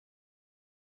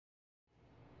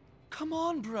Come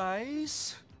on,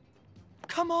 Bryce.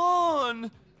 Come on.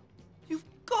 You've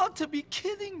got to be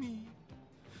kidding me.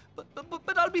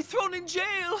 But I'll be thrown in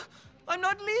jail. I'm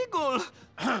not legal.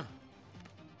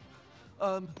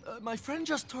 My friend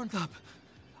just turned up.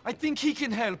 I think he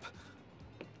can help.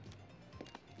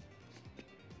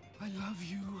 I love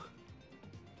you.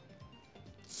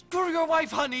 Screw your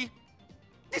wife, honey.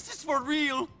 This is for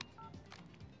real.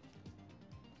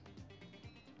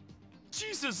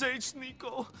 Jesus H,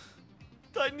 Nico.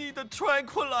 I need a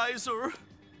tranquilizer.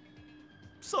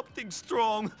 Something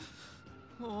strong.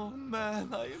 Oh man,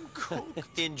 I am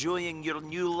cooked. Enjoying your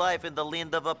new life in the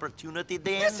land of opportunity,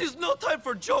 Dan? This is no time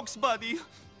for jokes, buddy.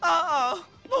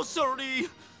 No sorry.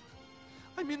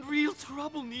 I'm in real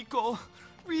trouble, Nico.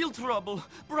 Real trouble.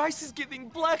 Bryce is getting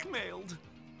blackmailed.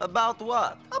 About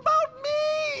what? About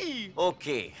me!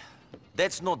 Okay,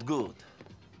 that's not good.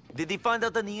 Did he find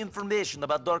out any information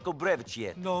about Darko Brevich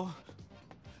yet? No,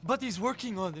 but he's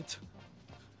working on it.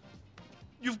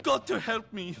 You've got to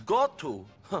help me. Got to?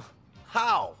 Huh.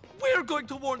 How? We're going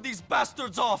to warn these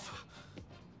bastards off.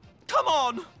 Come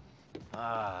on!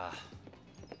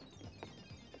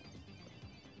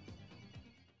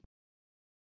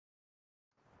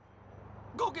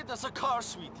 Go get us a car,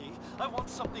 sweetie. I want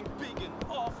something big and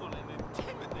awful and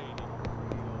intimidating.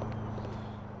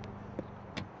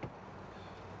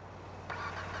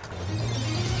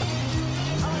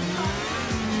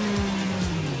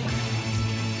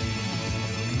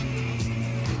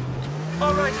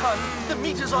 All right, hon. The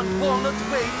meet is on Walnut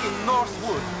Way in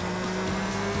Northwood.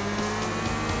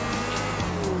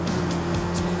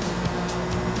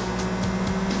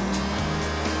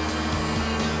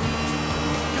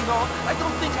 You know, I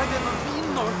don't think I've ever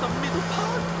been north of Middle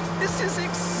Park. This is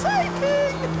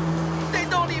exciting! They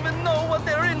don't even know what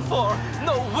they're in for.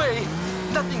 No way.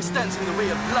 Nothing stands in the way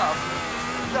of love.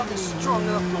 Love is strong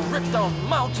enough to rip down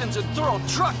mountains and throw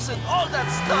trucks and all that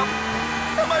stuff.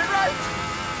 Am I right?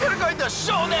 We're going to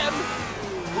show them!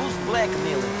 Who's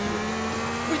blackmailing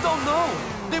you? We don't know.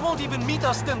 They won't even meet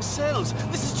us themselves.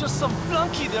 This is just some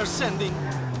flunky they're sending.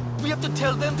 We have to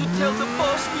tell them to tell the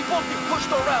boss we won't be pushed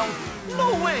around.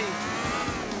 No way!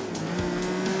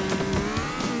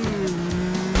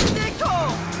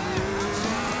 Nico!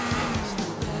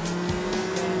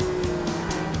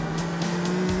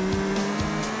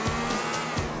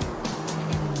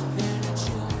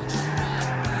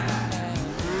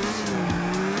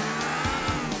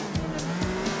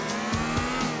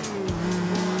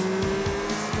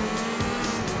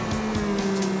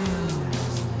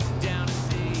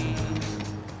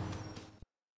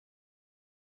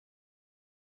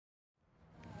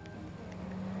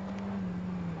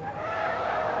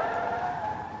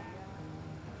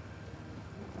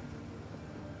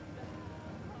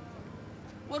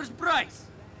 Where's Bryce?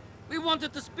 We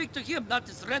wanted to speak to him, not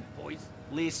his rent boys.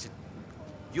 Listen,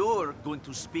 you're going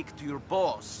to speak to your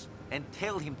boss and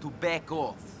tell him to back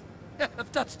off.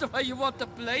 If that's the way you want to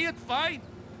play it, fine.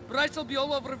 Bryce will be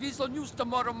all over Visual News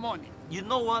tomorrow morning. You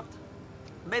know what?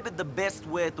 Maybe the best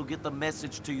way to get the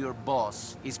message to your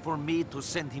boss is for me to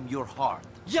send him your heart.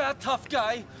 Yeah, tough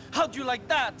guy. How'd you like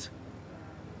that?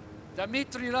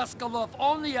 Dmitri Raskolov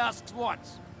only asks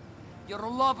once. Your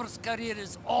lover's career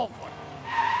is over.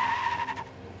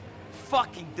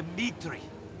 Fucking Dmitri!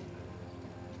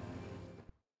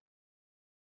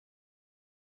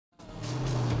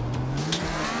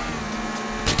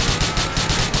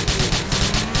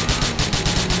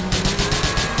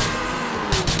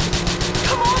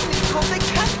 Come on, Nico! They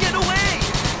can't get away!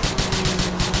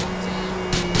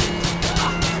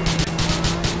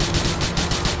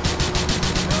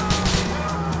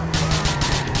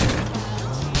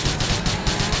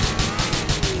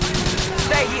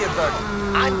 Stay here, Bert.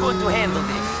 I'm going to handle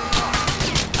this.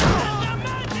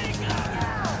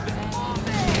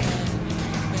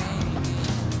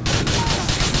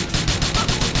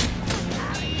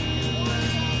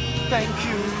 Thank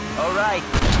you. All right,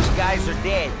 these guys are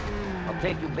dead. I'll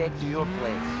take you back to your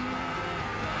place.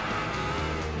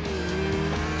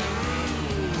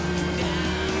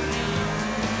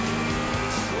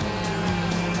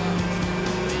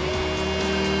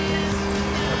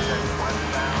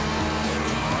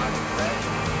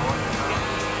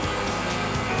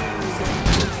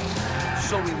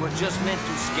 So we were just meant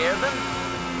to scare them?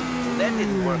 Well, that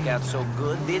didn't work out so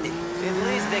good, did it? At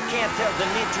least they can't tell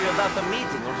Dmitri about the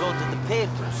meeting or go to the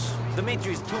papers.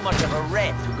 Dmitri's too much of a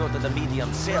rat to go to the media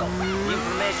himself. The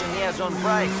information he has on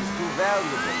Bryce is too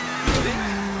valuable. You think?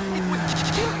 It would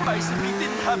kill Bryce if he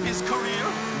didn't have his career.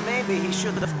 Maybe he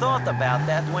should have thought about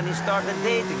that when he started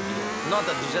dating you. Not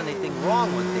that there's anything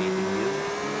wrong with dating you.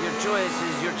 You're choice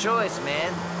is your choice,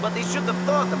 man. But they should have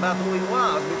thought about who he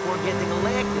was before getting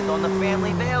elected on the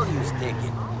family values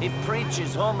ticket. It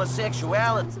preaches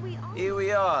homosexuality. Here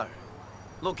we are.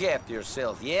 Look after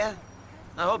yourself, yeah?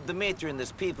 I hope Dimitri and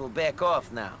his people back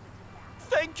off now.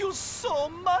 Thank you so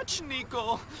much,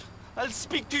 Nico. I'll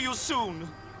speak to you soon.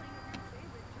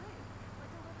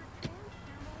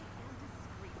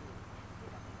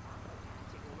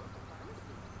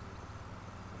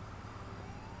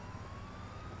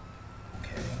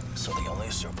 Okay, so the only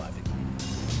surviving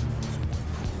ones who weren't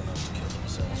cool enough to kill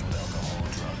themselves with alcohol,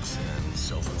 drugs, and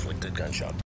self-inflicted gunshot